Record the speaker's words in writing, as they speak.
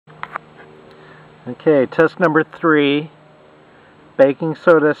Okay, test number 3. Baking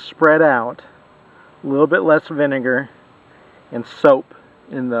soda spread out, a little bit less vinegar, and soap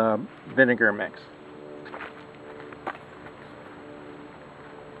in the vinegar mix.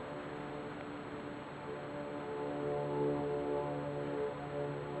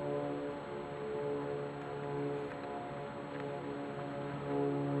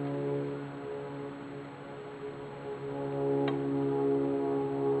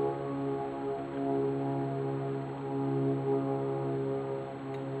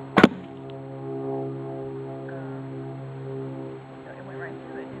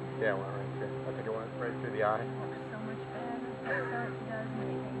 Yeah, it went right through. I think it went right through the eye. It looks so much better. That soap does make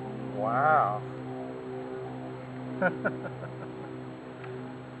it. Wow.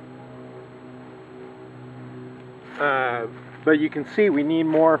 But you can see we need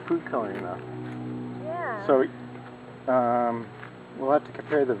more food coloring though. Yeah. So we'll have to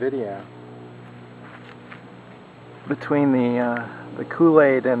compare the video between the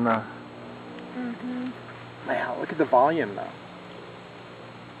Kool-Aid and the. Wow, look at the volume though.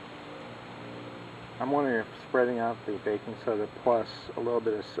 I'm wondering if spreading out the baking soda plus a little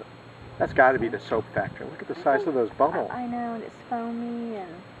bit of soap, that's got to be the soap factor. Look at the size of those bubbles. I know, and it's foamy and.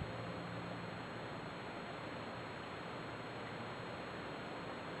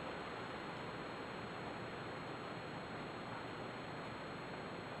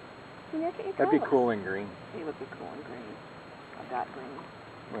 That'd be cool in green. It would be cool in green. I've got green.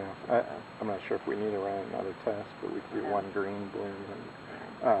 Well, I'm not sure if we need to run another test, but we could do one green balloon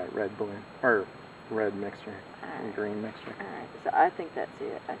and red balloon, or red mixture and green mixture. Alright, so I think that's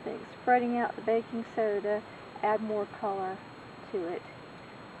it. I think spreading out the baking soda, add more color to it,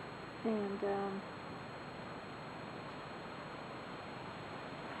 and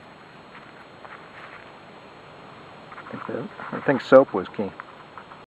I think soap was key.